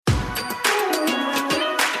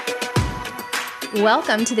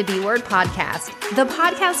Welcome to the B Word Podcast, the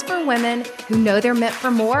podcast for women who know they're meant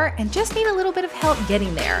for more and just need a little bit of help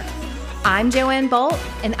getting there. I'm Joanne Bolt,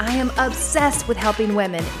 and I am obsessed with helping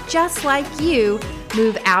women just like you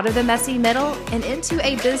move out of the messy middle and into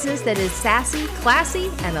a business that is sassy,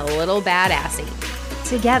 classy, and a little badassy.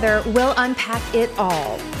 Together, we'll unpack it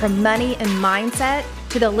all, from money and mindset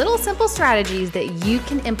to the little simple strategies that you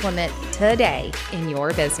can implement today in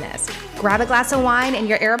your business. Grab a glass of wine and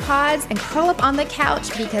your AirPods and curl up on the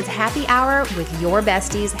couch because happy hour with your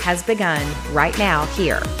besties has begun right now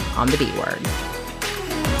here on the B Word.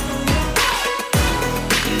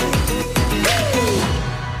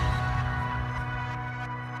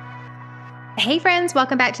 Hey friends,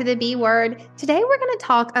 welcome back to the B Word. Today we're going to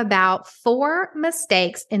talk about 4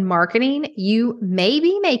 mistakes in marketing you may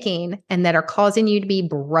be making and that are causing you to be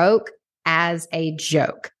broke as a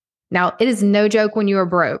joke. Now, it is no joke when you are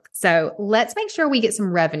broke, so let's make sure we get some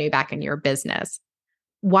revenue back in your business.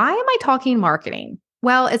 Why am I talking marketing?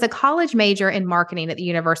 Well, as a college major in marketing at the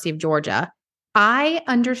University of Georgia, I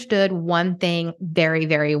understood one thing very,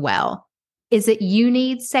 very well. Is that you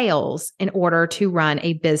need sales in order to run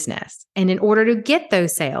a business. And in order to get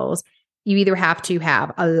those sales, you either have to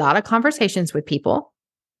have a lot of conversations with people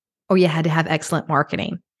or you had to have excellent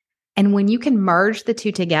marketing. And when you can merge the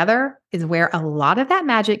two together is where a lot of that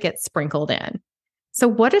magic gets sprinkled in. So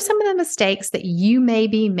what are some of the mistakes that you may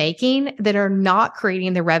be making that are not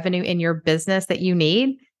creating the revenue in your business that you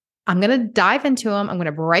need? I'm going to dive into them. I'm going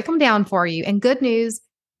to break them down for you. And good news,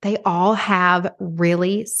 they all have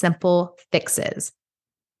really simple fixes.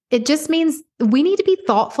 It just means we need to be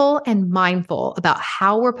thoughtful and mindful about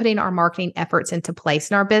how we're putting our marketing efforts into place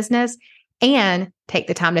in our business and take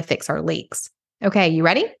the time to fix our leaks. Okay, you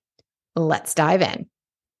ready? Let's dive in.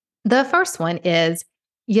 The first one is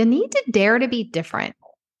you need to dare to be different.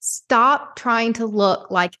 Stop trying to look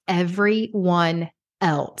like everyone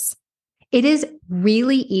else. It is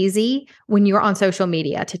really easy when you're on social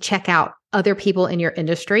media to check out other people in your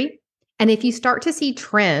industry. And if you start to see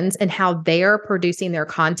trends in how they're producing their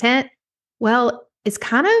content, well, it's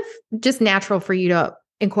kind of just natural for you to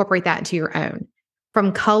incorporate that into your own.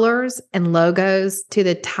 From colors and logos to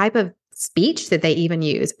the type of speech that they even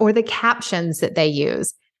use or the captions that they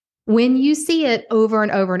use. When you see it over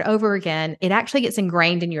and over and over again, it actually gets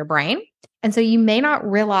ingrained in your brain. And so you may not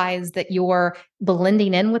realize that you're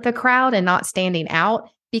blending in with the crowd and not standing out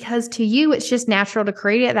because to you, it's just natural to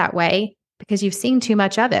create it that way because you've seen too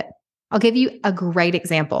much of it. I'll give you a great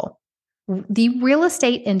example. The real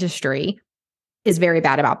estate industry is very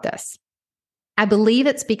bad about this. I believe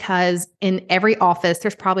it's because in every office,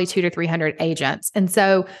 there's probably 200 to 300 agents. And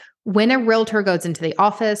so when a realtor goes into the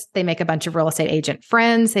office, they make a bunch of real estate agent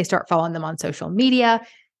friends. They start following them on social media.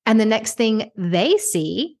 And the next thing they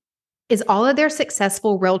see is all of their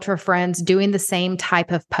successful realtor friends doing the same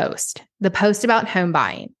type of post, the post about home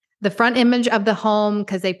buying, the front image of the home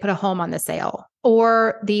because they put a home on the sale,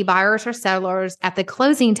 or the buyers or sellers at the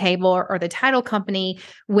closing table or the title company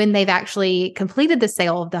when they've actually completed the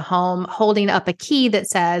sale of the home, holding up a key that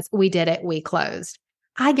says, "We did it, we closed."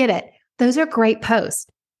 I get it. Those are great posts.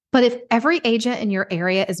 But if every agent in your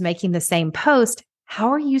area is making the same post, how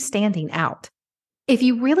are you standing out? If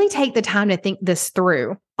you really take the time to think this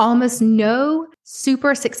through, almost no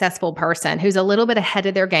super successful person who's a little bit ahead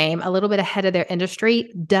of their game, a little bit ahead of their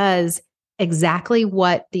industry, does exactly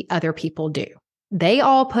what the other people do. They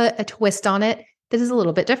all put a twist on it that is a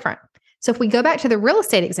little bit different. So if we go back to the real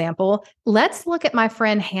estate example, let's look at my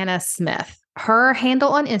friend Hannah Smith. Her handle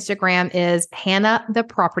on Instagram is Hannah the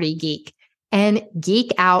Property Geek, and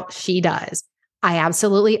geek out she does. I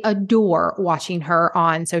absolutely adore watching her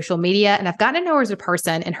on social media, and I've gotten to know her as a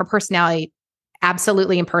person, and her personality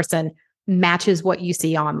absolutely in person matches what you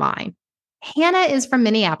see online. Hannah is from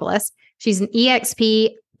Minneapolis. She's an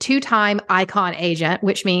EXP 2-time icon agent,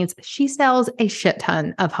 which means she sells a shit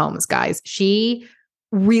ton of homes, guys. She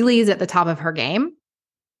really is at the top of her game,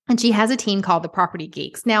 and she has a team called the Property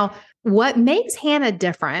Geeks. Now, what makes Hannah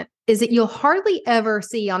different is that you'll hardly ever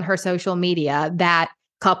see on her social media that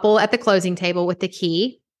couple at the closing table with the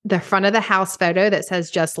key, the front of the house photo that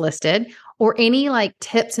says just listed, or any like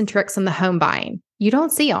tips and tricks on the home buying. You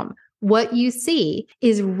don't see them. What you see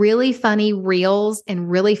is really funny reels and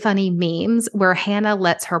really funny memes where Hannah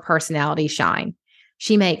lets her personality shine.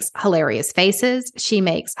 She makes hilarious faces. She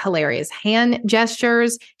makes hilarious hand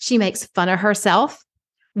gestures. She makes fun of herself.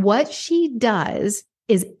 What she does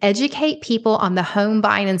is educate people on the home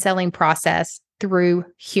buying and selling process through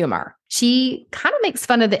humor. She kind of makes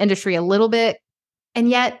fun of the industry a little bit and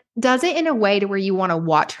yet does it in a way to where you want to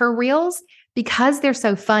watch her reels because they're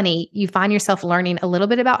so funny. You find yourself learning a little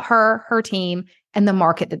bit about her team, and the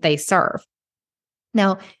market that they serve.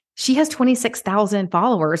 Now, she has 26,000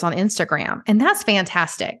 followers on Instagram, and that's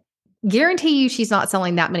fantastic. Guarantee you she's not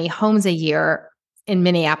selling that many homes a year in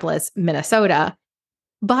Minneapolis, Minnesota.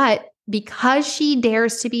 But because she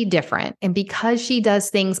dares to be different and because she does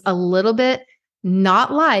things a little bit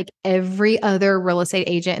not like every other real estate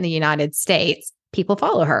agent in the United States, people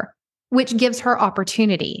follow her, which gives her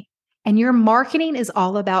opportunity. And your marketing is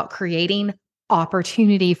all about creating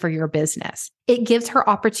opportunity for your business. It gives her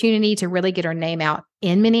opportunity to really get her name out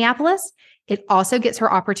in Minneapolis. It also gets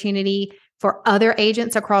her opportunity for other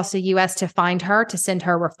agents across the US to find her, to send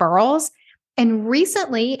her referrals. And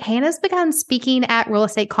recently, Hannah's begun speaking at real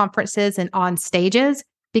estate conferences and on stages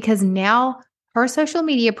because now her social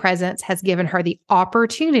media presence has given her the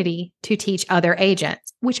opportunity to teach other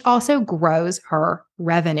agents, which also grows her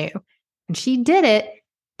revenue. And she did it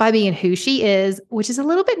by being who she is, which is a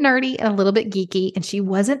little bit nerdy and a little bit geeky. And she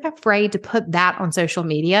wasn't afraid to put that on social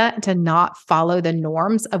media and to not follow the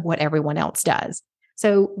norms of what everyone else does.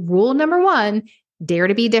 So rule number 1, dare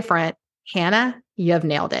to be different. Hannah, you have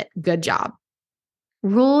nailed it. Good job.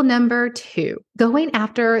 Rule number 2, going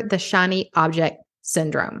after the shiny object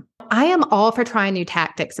syndrome. I am all for trying new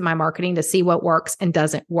tactics in my marketing to see what works and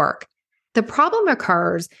doesn't work. The problem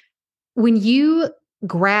occurs when you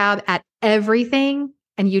grab at everything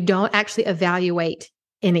and you don't actually evaluate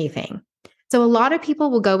anything. So a lot of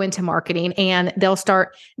people will go into marketing and they'll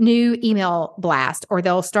start new email blast, or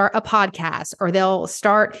they'll start a podcast, or they'll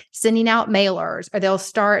start sending out mailers, or they'll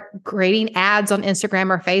start creating ads on Instagram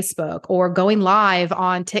or Facebook, or going live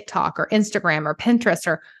on TikTok or Instagram or Pinterest,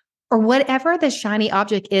 or whatever the shiny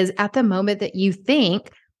object is at the moment that you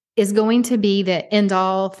think is going to be the end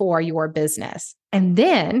all for your business. And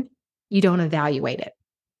then you don't evaluate it.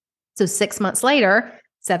 So 6 months later,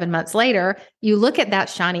 7 months later, you look at that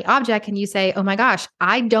shiny object and you say, oh my gosh,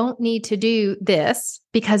 I don't need to do this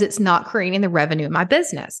because it's not creating the revenue in my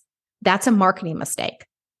business. That's a marketing mistake.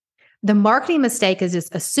 The marketing mistake is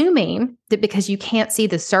just assuming that because you can't see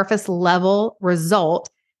the surface level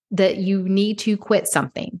result that you need to quit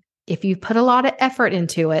something. If you put a lot of effort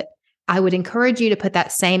into it, I would encourage you to put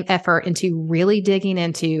that same effort into really digging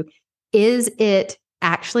into, is it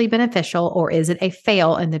actually beneficial or is it a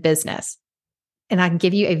fail in the business? And I can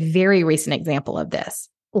give you a very recent example of this.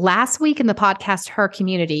 Last week in the podcast Her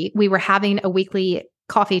Community, we were having a weekly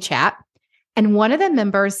coffee chat, and one of the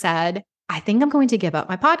members said, I think I'm going to give up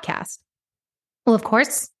my podcast. Well, of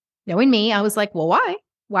course, knowing me, I was like, well, why?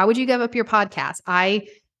 Why would you give up your podcast? I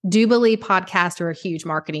do believe podcasts are a huge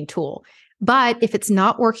marketing tool, but if it's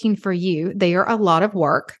not working for you, they are a lot of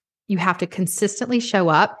work. You have to consistently show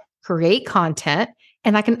up, create content,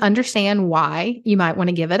 and I can understand why you might want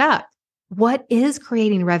to give it up. What is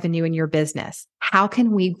creating revenue in your business? How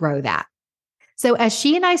can we grow that? So as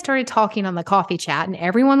she and I started talking on the coffee chat and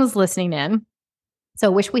everyone was listening in, so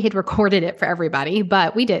I wish we had recorded it for everybody,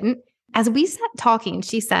 but we didn't. As we sat talking,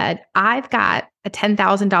 she said, I've got a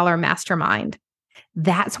 $10,000 mastermind.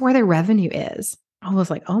 That's where the revenue is. I was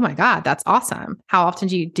like, oh my God, that's awesome. How often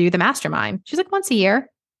do you do the mastermind? She's like, once a year.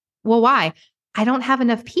 Well, why? I don't have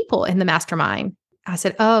enough people in the mastermind. I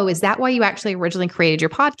said, oh, is that why you actually originally created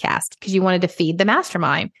your podcast? Because you wanted to feed the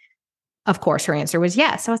mastermind? Of course, her answer was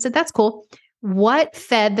yes. So I said, that's cool. What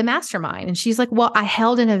fed the mastermind? And she's like, well, I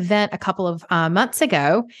held an event a couple of months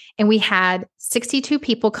ago, and we had 62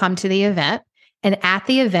 people come to the event. And at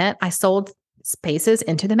the event, I sold spaces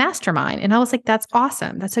into the mastermind. And I was like, that's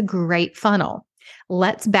awesome. That's a great funnel.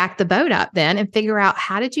 Let's back the boat up then and figure out,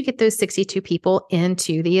 how did you get those 62 people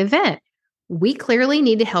into the event? We clearly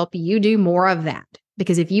need to help you do more of that,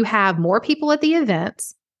 because if you have more people at the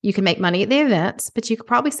events, you can make money at the events, but you could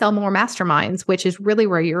probably sell more masterminds, which is really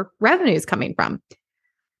where your revenue is coming from.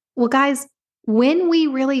 Well, guys, when we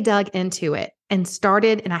really dug into it and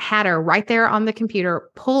started, and I had her right there on the computer,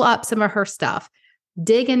 pull up some of her stuff,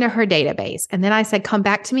 dig into her database. And then I said, come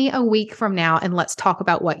back to me a week from now and let's talk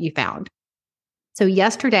about what you found. So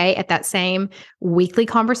yesterday at that same weekly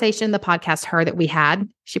conversation, the podcast Her that we had,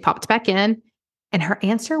 she popped back in and her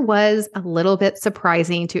answer was a little bit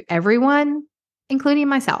surprising to everyone, including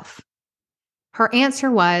myself. Her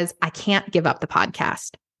answer was, I can't give up the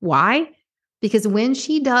podcast. Why? Because when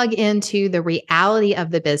she dug into the reality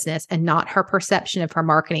of the business and not her perception of her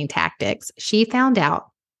marketing tactics, she found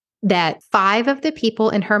out that 5 of the people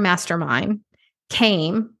in her mastermind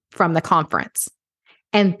came from the conference.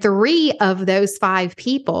 And 3 of those 5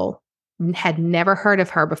 people had never heard of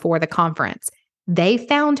her before the conference. They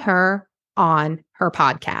found her on her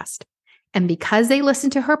podcast. And because they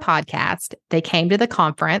listened to her podcast, they came to the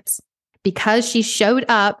conference. Because she showed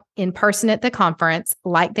up in person at the conference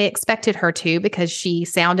like they expected her to, because she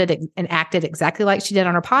sounded and acted exactly like she did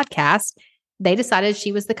on her podcast, they decided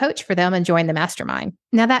she was the coach for them and joined the mastermind.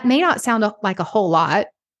 Now, that may not sound like a whole lot,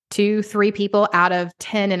 2, 3 people out of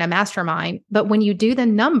 10 in a mastermind. But when you do the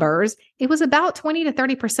numbers, it was about 20 to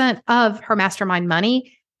 30% of her mastermind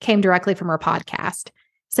money came directly from her podcast.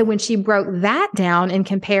 So when she broke that down and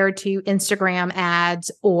compared to Instagram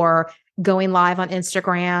ads or going live on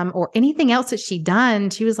Instagram or anything else that she'd done,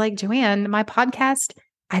 she was like, Joanne, my podcast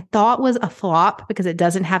I thought was a flop because it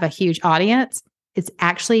doesn't have a huge audience. It's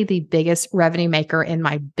actually the biggest revenue maker in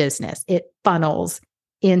my business. It funnels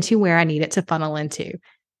into where I need it to funnel into.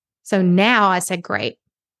 So now I said, great,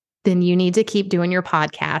 then you need to keep doing your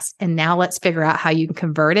podcast. And now let's figure out how you can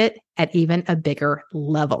convert it at even a bigger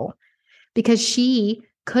level. Because she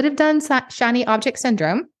could have done shiny object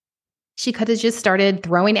syndrome. She could have just started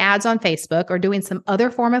throwing ads on Facebook or doing some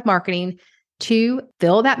other form of marketing to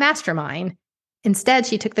fill that mastermind. Instead,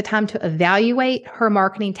 she took the time to evaluate her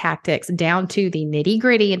marketing tactics down to the nitty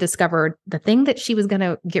gritty and discovered the thing that she was going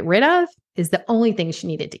to get rid of is the only thing she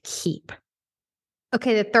needed to keep.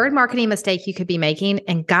 Okay, the third marketing mistake you could be making,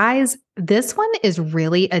 and guys, this one is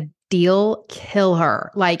really a deal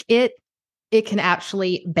killer. Like it can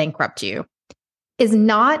actually bankrupt you, is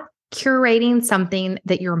not curating something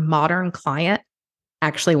that your modern client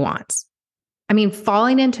actually wants. I mean,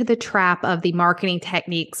 falling into the trap of the marketing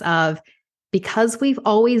techniques of, because we've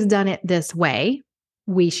always done it this way,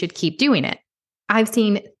 we should keep doing it. I've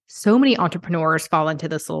seen so many entrepreneurs fall into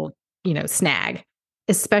this little, snag,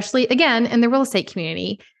 especially again in the real estate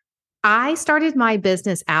community. I started my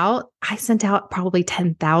business out, I sent out probably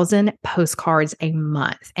 10,000 postcards a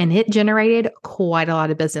month, and it generated quite a lot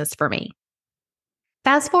of business for me.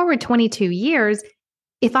 Fast forward 22 years,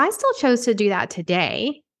 if I still chose to do that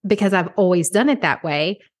today, because I've always done it that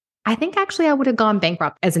way, I think actually I would have gone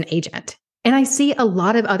bankrupt as an agent. And I see a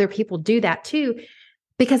lot of other people do that too,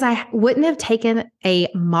 because I wouldn't have taken a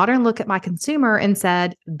modern look at my consumer and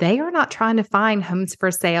said, they are not trying to find homes for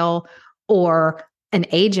sale or an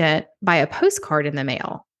agent by a postcard in the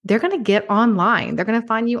mail. They're going to get online. They're going to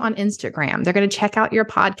find you on Instagram. They're going to check out your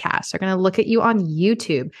podcast. They're going to look at you on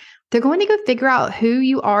YouTube. They're going to go figure out who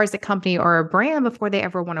you are as a company or a brand before they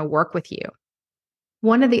ever want to work with you.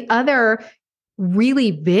 One of the other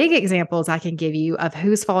really big examples I can give you of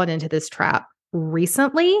who's fallen into this trap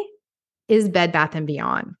recently is Bed Bath &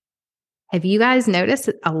 Beyond. Have you guys noticed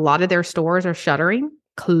that a lot of their stores are shuttering,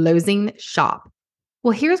 closing shop?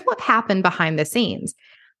 Well, here's what happened behind the scenes.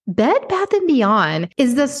 Bed Bath & Beyond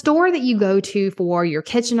is the store that you go to for your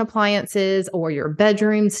kitchen appliances or your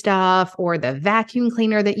bedroom stuff or the vacuum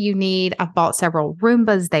cleaner that you need. I've bought several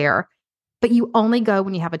Roombas there, but you only go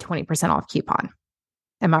when you have a 20% off coupon.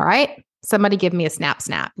 Am I right? Somebody give me a snap.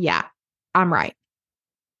 Yeah, I'm right.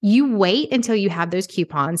 You wait until you have those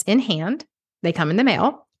coupons in hand. They come in the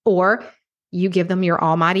mail, or you give them your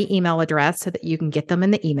almighty email address so that you can get them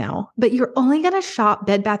in the email. But you're only going to shop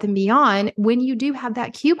Bed Bath & Beyond when you do have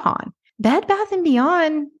that coupon. Bed Bath &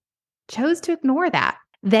 Beyond chose to ignore that.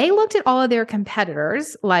 They looked at all of their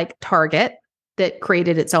competitors like Target that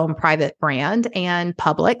created its own private brand, and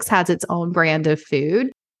Publix has its own brand of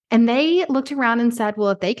food. And they looked around and said, well,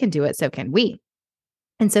 if they can do it, so can we.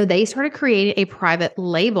 And so they started creating a private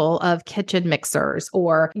label of kitchen mixers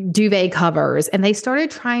or duvet covers. And they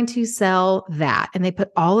started trying to sell that. And they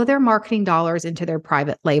put all of their marketing dollars into their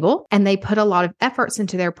private label. And they put a lot of efforts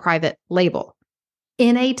into their private label.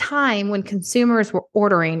 In a time when consumers were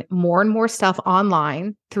ordering more and more stuff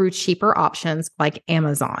online through cheaper options like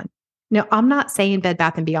Amazon. Now, I'm not saying Bed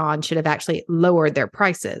Bath & Beyond should have actually lowered their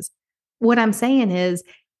prices. What I'm saying is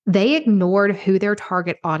they ignored who their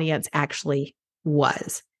target audience actually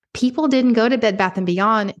was. People didn't go to Bed Bath &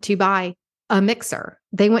 Beyond to buy a mixer.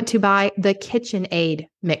 They went to buy the KitchenAid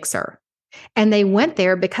mixer. And they went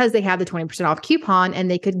there because they had the 20% off coupon and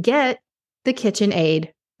they could get the KitchenAid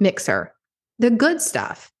mixer, the good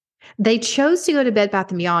stuff. They chose to go to Bed Bath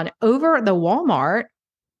 & Beyond over the Walmart,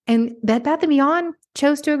 and Bed Bath & Beyond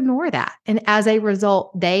chose to ignore that. And as a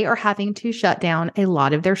result, they are having to shut down a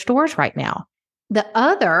lot of their stores right now. The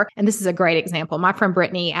other, and this is a great example, my friend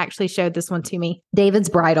Brittany actually showed this one to me, David's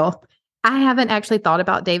Bridal. I haven't actually thought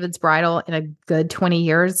about David's Bridal in a good 20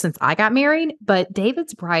 years since I got married, but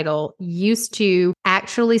David's Bridal used to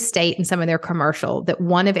actually state in some of their commercial that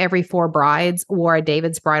one of every 4 brides wore a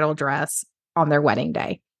David's Bridal dress on their wedding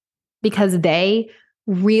day because they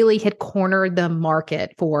really had cornered the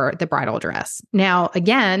market for the bridal dress. Now,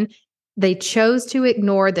 again, they chose to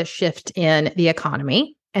ignore the shift in the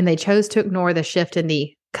economy. And they chose to ignore the shift in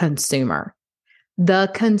the consumer. The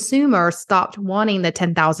consumer stopped wanting the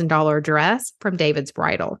 $10,000 dress from David's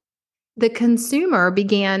Bridal. The consumer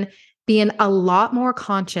began being a lot more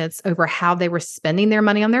conscious over how they were spending their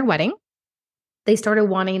money on their wedding. They started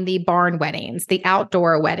wanting the barn weddings, the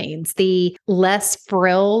outdoor weddings, the less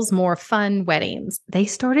frills, more fun weddings. They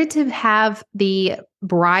started to have the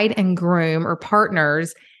bride and groom or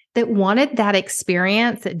partners that wanted that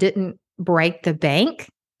experience that didn't break the bank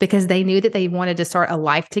because they knew that they wanted to start a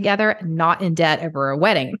life together, not in debt over a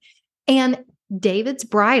wedding. And David's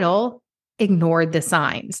Bridal ignored the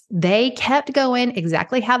signs. They kept going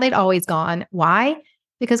exactly how they'd always gone. Why?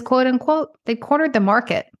 Because quote unquote, they cornered the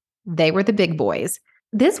market. They were the big boys.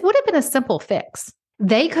 This would have been a simple fix.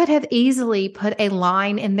 They could have easily put a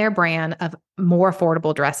line in their brand of more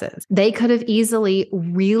affordable dresses. They could have easily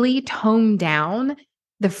really toned down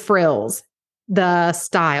the frills, the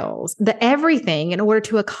styles, the everything in order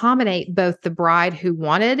to accommodate both the bride who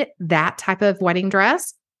wanted that type of wedding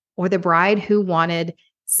dress or the bride who wanted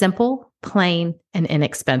simple, plain, and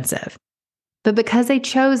inexpensive. But because they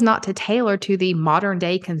chose not to tailor to the modern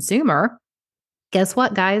day consumer, guess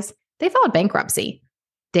what, guys? They filed bankruptcy.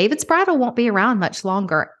 David's Bridal won't be around much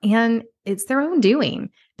longer, and it's their own doing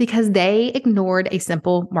because they ignored a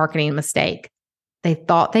simple marketing mistake. They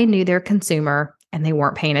thought they knew their consumer, and they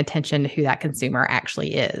weren't paying attention to who that consumer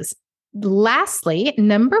actually is. Lastly,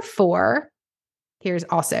 number 4, here's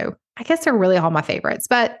also, I guess they're really all my favorites,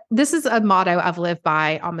 but this is a motto I've lived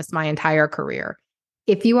by almost my entire career.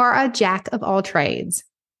 If you are a jack of all trades,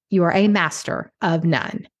 you are a master of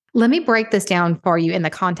none. Let me break this down for you in the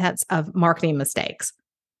context of marketing mistakes.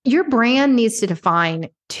 Your brand needs to define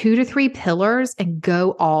 2 to 3 pillars and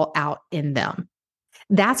go all out in them.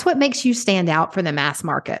 That's what makes you stand out for the mass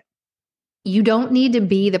market. You don't need to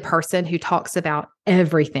be the person who talks about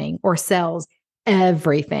everything or sells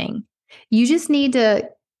everything. You just need to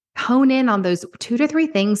hone in on those 2 to 3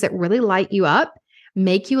 things that really light you up,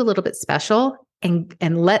 make you a little bit special, and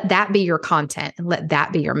let that be your content and let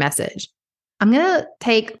that be your message. I'm going to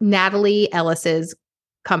take Natalie Ellis's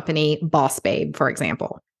company, Boss Babe, for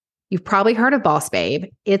example. You've probably heard of Boss Babe.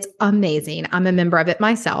 It's amazing. I'm a member of it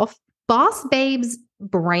myself. Boss Babe's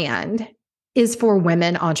brand is for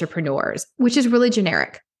women entrepreneurs, which is really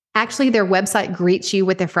generic. Actually, their website greets you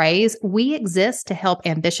with the phrase, "We exist to help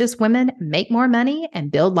ambitious women make more money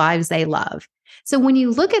and build lives they love." So when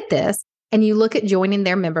you look at this and you look at joining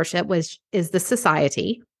their membership, which is the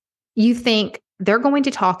society, you think they're going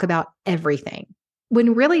to talk about everything.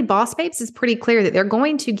 When really Boss Babes is pretty clear that they're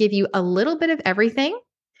going to give you a little bit of everything,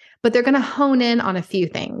 but they're going to hone in on a few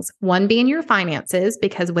things. One being your finances,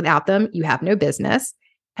 because without them, you have no business.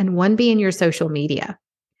 And one being your social media.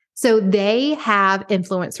 So they have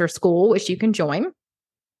Influencer School, which you can join.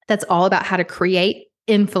 That's all about how to create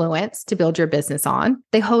influence to build your business on.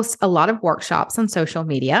 They host a lot of workshops on social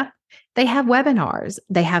media. They have webinars,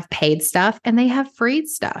 they have paid stuff, and they have free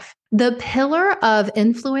stuff. The pillar of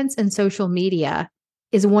influence and social media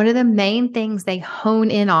is one of the main things they hone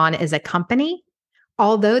in on as a company,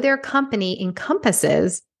 although their company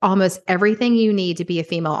encompasses almost everything you need to be a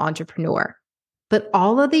female entrepreneur. But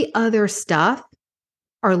all of the other stuff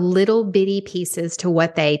are little bitty pieces to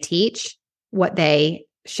what they teach, what they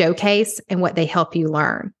showcase, and what they help you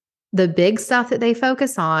learn. The big stuff that they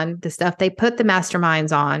focus on, the stuff they put the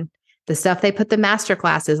masterminds on, the stuff they put the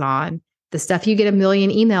masterclasses on, the stuff you get a million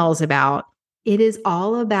emails about, it is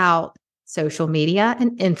all about social media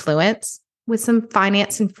and influence with some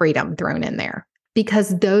finance and freedom thrown in there,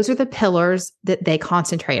 because those are the pillars that they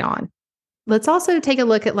concentrate on. Let's also take a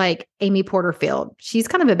look at like Amy Porterfield. She's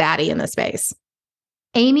kind of a baddie in this space.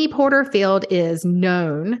 Amy Porterfield is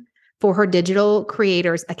known for her Digital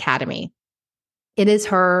Creators Academy. It is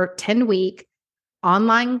her 10-week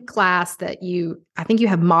online class that I think you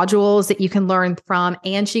have modules that you can learn from,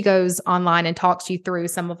 and she goes online and talks you through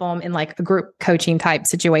some of them in like a group coaching type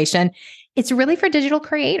situation. It's really for digital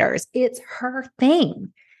creators. It's her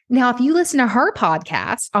thing. Now, if you listen to her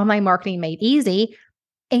podcast, Online Marketing Made Easy,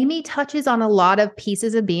 Amy touches on a lot of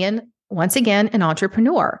pieces of being, once again, an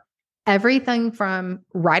entrepreneur. Everything from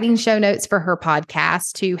writing show notes for her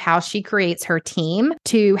podcast to how she creates her team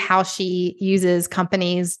to how she uses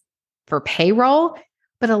companies for payroll.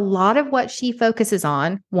 But a lot of what she focuses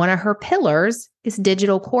on, one of her pillars is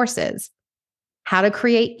digital courses. How to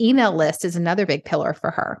create email lists is another big pillar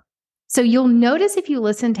for her. So you'll notice if you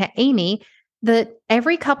listen to Amy that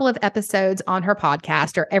every couple of episodes on her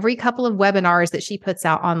podcast or every couple of webinars that she puts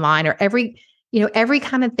out online or every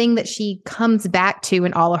kind of thing that she comes back to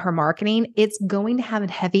in all of her marketing, it's going to have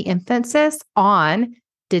a heavy emphasis on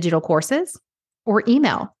digital courses or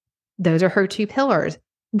email. Those are her 2 pillars.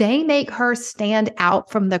 They make her stand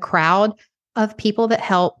out from the crowd of people that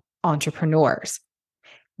help entrepreneurs.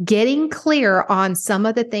 Getting clear on some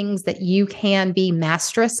of the things that you can be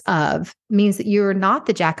masteress of means that you're not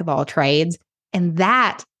the jack of all trades. And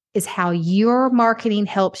that is how your marketing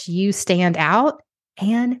helps you stand out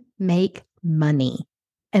and make money.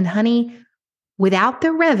 And honey, without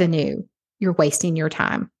the revenue, you're wasting your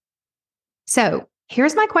time. So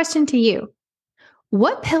here's my question to you.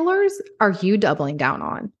 What pillars are you doubling down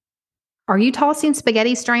on? Are you tossing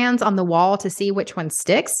spaghetti strands on the wall to see which one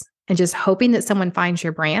sticks and just hoping that someone finds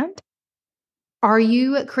your brand? Are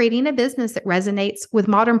you creating a business that resonates with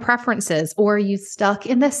modern preferences, or are you stuck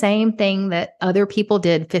in the same thing that other people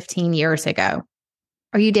did 15 years ago?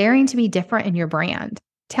 Are you daring to be different in your brand?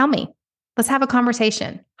 Tell me. Let's have a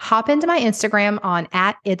conversation. Hop into my Instagram on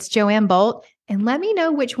 @itsjoannebolt and let me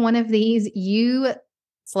know which one of these you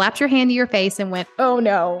slapped your hand to your face and went, oh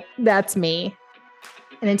no, that's me.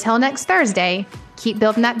 And until next Thursday, keep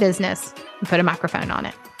building that business and put a microphone on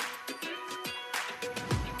it.